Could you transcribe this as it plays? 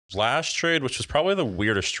last trade, which was probably the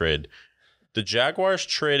weirdest trade, the Jaguars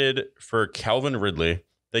traded for Calvin Ridley.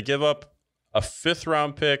 They give up a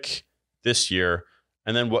 5th-round pick this year,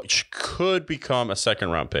 and then what could become a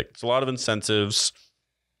 2nd-round pick. It's a lot of incentives.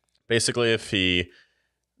 Basically, if he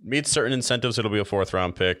meets certain incentives, it'll be a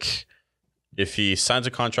 4th-round pick. If he signs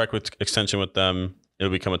a contract with extension with them,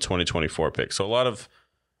 it'll become a 2024 pick. So a lot of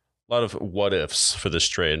what ifs for this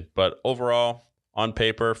trade. But overall, on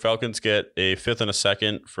paper, Falcons get a 5th and a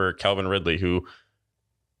 2nd for Calvin Ridley, who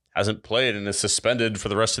hasn't played and is suspended for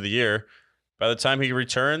the rest of the year. By the time he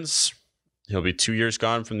returns, he'll be 2 years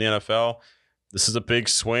gone from the NFL. This is a big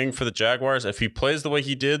swing for the Jaguars. If he plays the way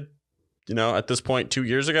he did, at this point 2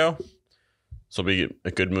 years ago, this will be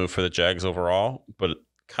a good move for the Jags overall. But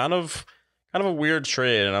kind of a weird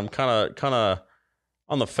trade, and I'm kind of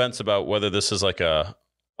on the fence about whether this is like a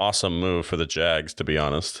awesome move for the Jags, to be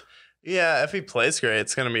honest. Yeah, if he plays great,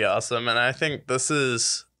 it's going to be awesome. And I think this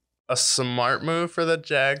is a smart move for the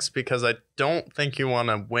Jags because I don't think you want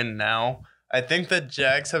to win now. I think the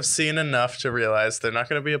Jags have seen enough to realize they're not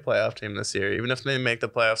going to be a playoff team this year. Even if they make the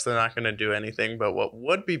playoffs, they're not going to do anything. But what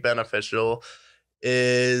would be beneficial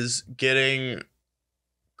is getting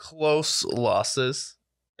close losses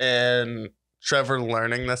and Trevor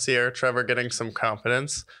learning this year, Trevor getting some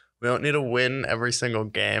confidence. We don't need to win every single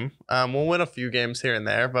game. We'll win a few games here and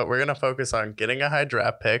there, but we're going to focus on getting a high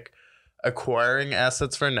draft pick, acquiring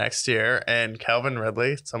assets for next year, and Calvin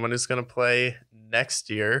Ridley, someone who's going to play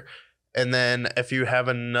next year. And then if you have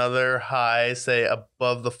another high, say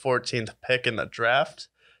above the 14th pick in the draft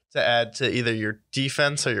to add to either your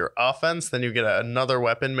defense or your offense, then you get another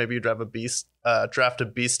weapon. Maybe you draft a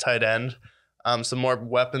beast tight end, some more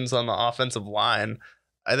weapons on the offensive line.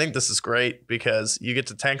 I think this is great because you get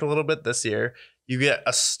to tank a little bit this year. You get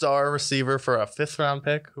a star receiver for a 5th-round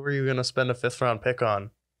pick. Who are you going to spend a 5th-round pick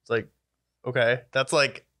on? It's like, okay, that's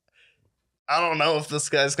like, I don't know if this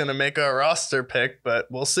guy's going to make our roster pick, but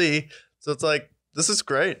we'll see. So it's like, this is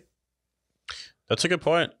great. That's a good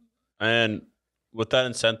point. And with that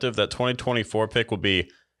incentive, that 2024 pick will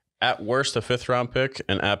be at worst a 5th-round pick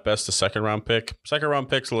and at best a 2nd-round pick. 2nd-round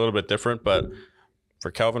pick's a little bit different, but for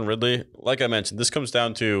Calvin Ridley, like I mentioned, this comes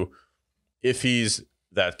down to if he's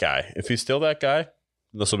that guy. If he's still that guy,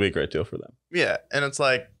 this will be a great deal for them. Yeah, and it's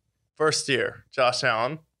like, first year, Josh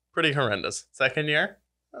Allen, pretty horrendous. 2nd year,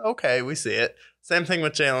 okay, we see it. Same thing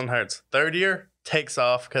with Jalen Hurts. 3rd year, takes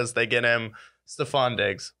off because they get him Stephon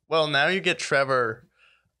Diggs. Well, now you get Trevor,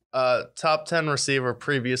 top 10 receiver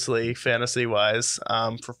previously, fantasy-wise,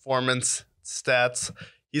 performance stats.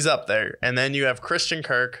 He's up there. And then you have Christian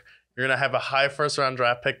Kirk. You're going to have a high 1st-round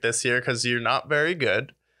draft pick this year because you're not very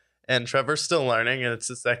good. And Trevor's still learning, and it's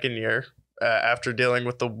his 2nd year after dealing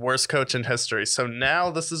with the worst coach in history. So now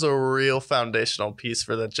this is a real foundational piece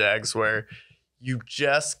for the Jags where you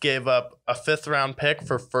just gave up a 5th-round pick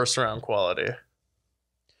for 1st-round quality.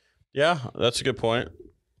 Yeah, that's a good point.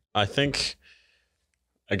 I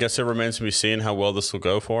guess it remains to be seen how well this will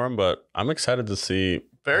go for him, but I'm excited to see.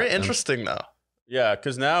 Very interesting, though. Yeah,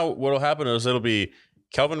 because now what will happen is it'll be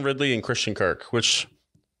Calvin Ridley and Christian Kirk, which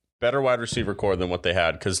better wide receiver core than what they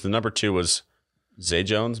had because the number 2 was Zay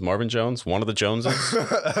Jones, Marvin Jones, one of the Joneses,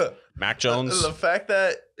 Mac Jones. The fact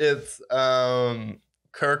that it's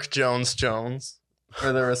Kirk Jones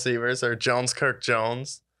for the receivers or Jones Kirk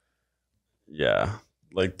Jones. Yeah,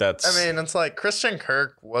 like that's. I mean, it's like Christian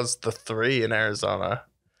Kirk was the 3 in Arizona,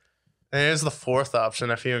 and here's the 4th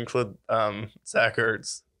option if you include Zach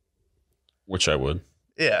Ertz, which I would.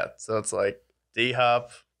 Yeah, so it's like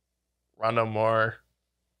D-Hop, Rondo Moore,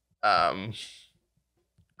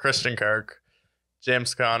 Christian Kirk,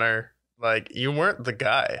 James Conner. Like, you weren't the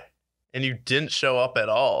guy, and you didn't show up at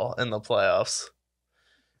all in the playoffs.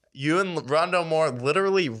 You and Rondo Moore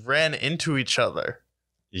literally ran into each other.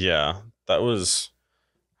 Yeah, that was.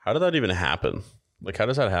 How did that even happen? Like, how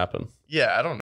does that happen? Yeah, I don't know.